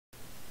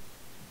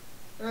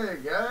Hey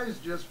guys,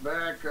 just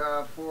back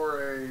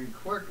for a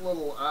quick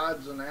little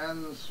odds and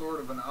ends sort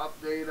of an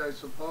update, I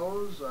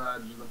suppose.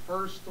 The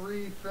first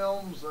three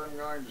films I'm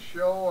going to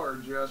show are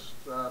just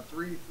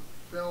three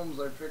films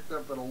I picked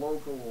up at a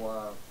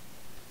local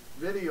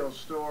video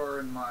store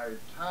in my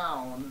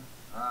town.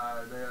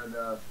 They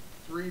had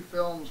three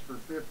films for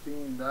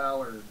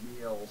 $15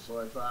 deal, so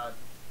I thought,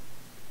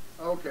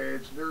 okay,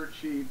 it's dirt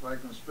cheap, I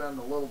can spend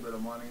a little bit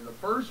of money. The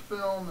first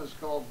film is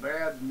called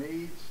Bad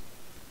Meat,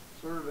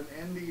 sort of an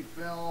indie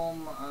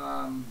film.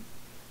 I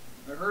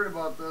heard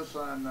about this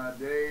on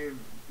Dave,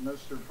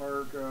 Mr.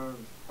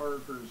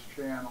 Parker's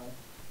channel.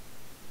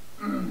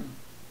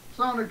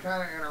 Sounded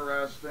kind of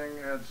interesting.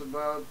 It's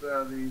about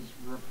these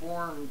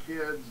reform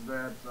kids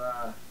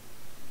that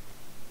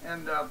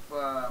end up,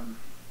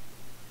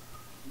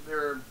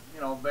 they're,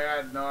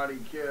 bad, naughty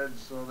kids,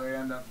 so they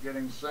end up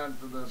getting sent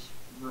to this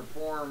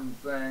reform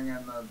thing,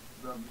 and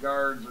the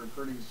guards are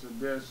pretty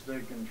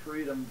sadistic and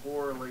treat them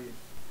poorly.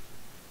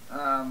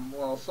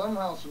 Well,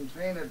 somehow some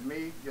tainted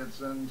meat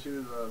gets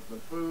into the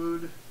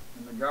food,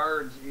 and the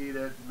guards eat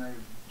it, and they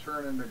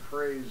turn into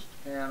crazed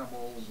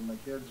cannibals, and the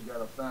kids got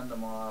to fend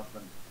them off.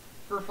 And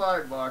for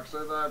 $5,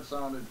 I thought it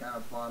sounded kind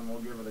of fun.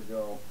 We'll give it a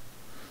go.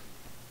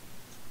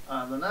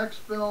 The next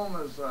film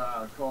is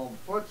called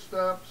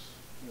Footsteps.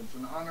 It's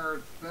an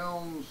Unearthed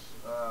Films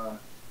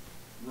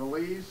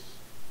release,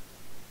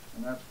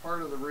 and that's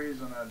part of the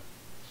reason it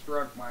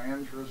struck my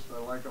interest. I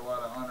like a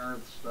lot of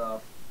unearthed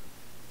stuff.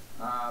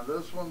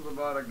 This one's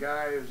about a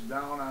guy who's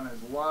down on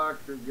his luck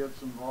who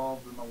gets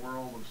involved in the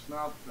world of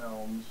snuff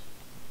films.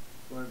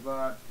 So I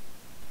thought,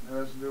 it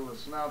has to do with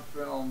snuff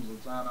films,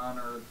 it's on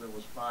Unearthed, it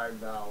was $5.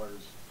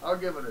 I'll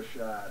give it a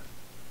shot.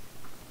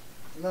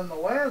 And then the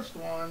last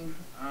one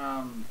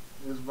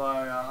is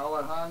by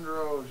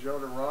Alejandro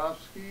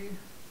Jodorowsky.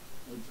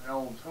 It's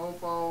El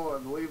Topo. I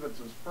believe it's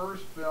his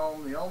first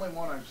film. The only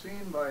one I've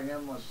seen by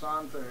him was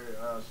Santa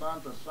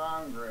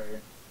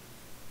Sangre.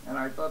 And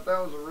I thought that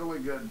was a really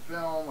good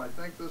film. I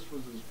think this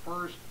was his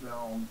first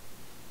film.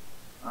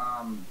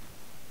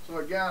 So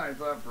again, I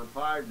thought for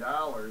 $5,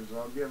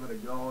 I'll give it a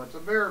go. It's a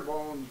bare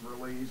bones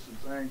release.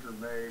 It's Anchor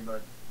Bay,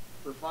 but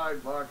for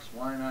 $5,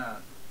 why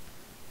not?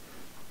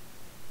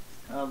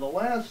 The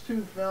last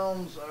two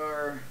films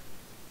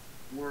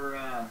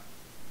were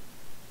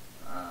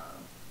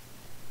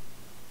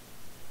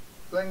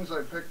things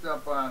I picked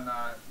up on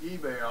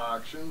eBay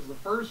auctions. The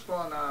first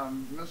one,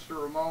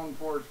 Mr. Ramon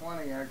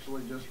 420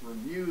 actually just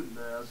reviewed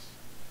this.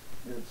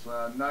 It's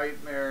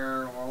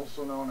Nightmare,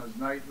 also known as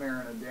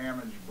Nightmare in a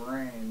Damaged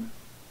Brain.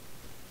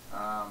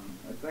 I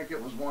think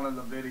it was one of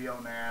the video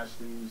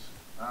nasties.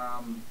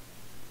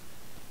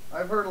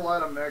 I've heard a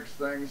lot of mixed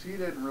things. He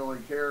didn't really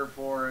care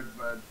for it,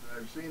 but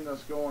I've seen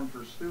this going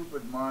for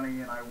stupid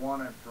money, and I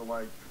won it for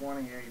like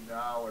 $28.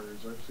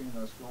 I've seen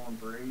this going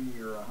for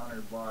 80 or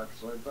 $100,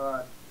 so I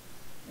thought,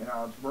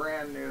 it's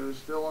brand new,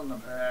 still in the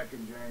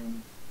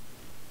packaging.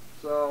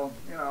 So,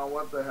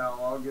 what the hell,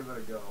 I'll give it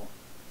a go.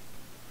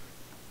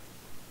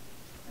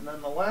 And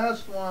then the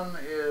last one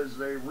is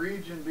a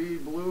Region B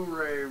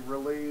Blu-ray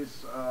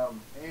release of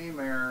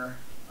Amer.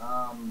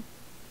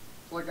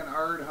 It's like an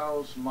art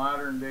house,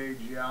 modern day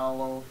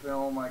giallo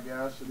film, I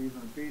guess. It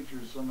even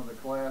features some of the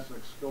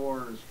classic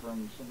scores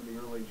from some of the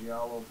early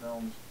giallo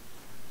films.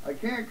 I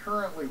can't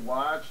currently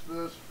watch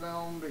this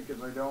film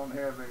because I don't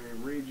have a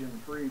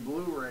region-free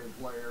Blu-ray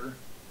player,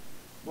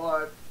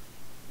 but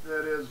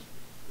it is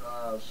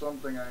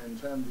something I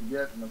intend to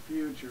get in the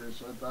future,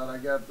 so I thought I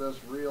got this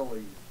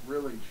really,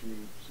 really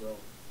cheap, so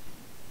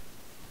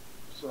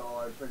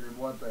I figured,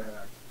 what the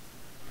heck.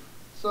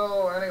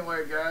 So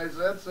anyway, guys,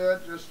 that's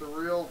it. Just a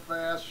real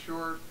fast,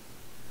 short,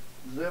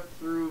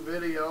 zip-through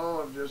video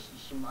of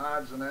just some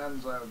odds and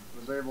ends I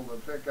was able to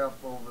pick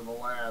up over the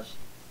last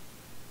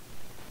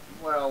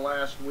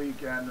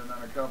weekend, and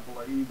then a couple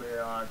of eBay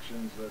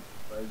auctions that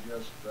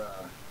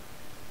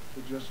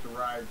just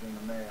arrived in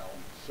the mail.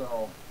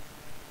 So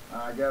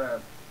I got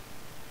a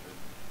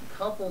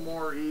couple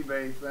more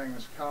eBay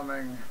things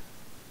coming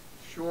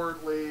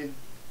shortly.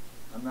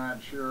 I'm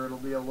not sure, it'll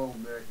be a little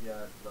bit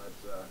yet, but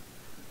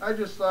I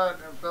just thought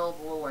I felt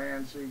a little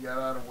antsy, got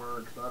out of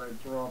work, thought I'd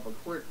throw up a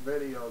quick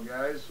video,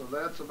 guys. So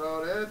that's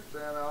about it,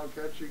 and I'll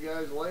catch you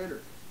guys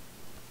later.